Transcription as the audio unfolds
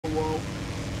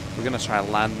We're gonna try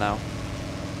land now.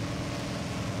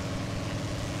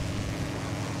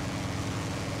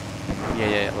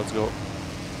 Yeah, let's go.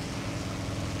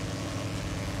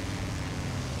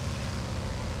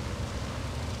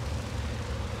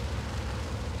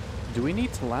 Do we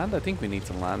need to land? I think we need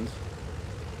to land.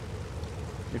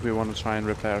 If we want to try and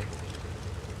repair.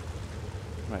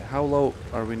 Right, how low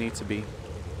are we need to be?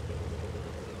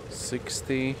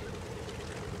 60.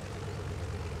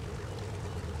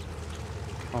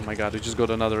 Oh my god, we just got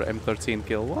another M13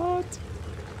 kill. What?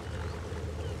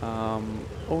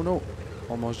 Oh no.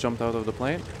 Almost jumped out of the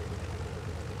plane.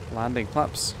 Landing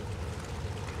flaps.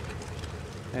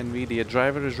 NVIDIA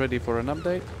driver is ready for an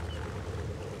update.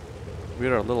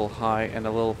 We're a little high and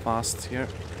a little fast here.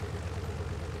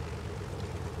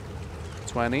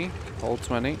 20. Hold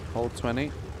 20. Hold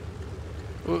 20.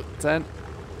 Ooh, 10.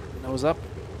 Nose up.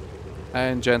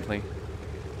 And gently.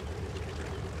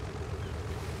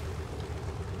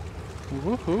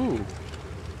 Woohoo!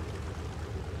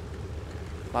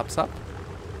 Flaps up.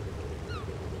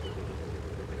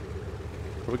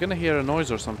 Are we gonna hear a noise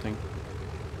or something?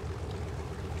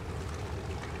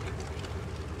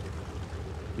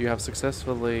 You have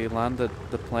successfully landed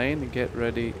the plane. Get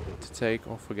ready to take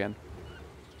off again.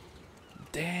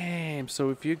 Damn, so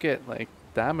if you get like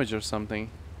damage or something,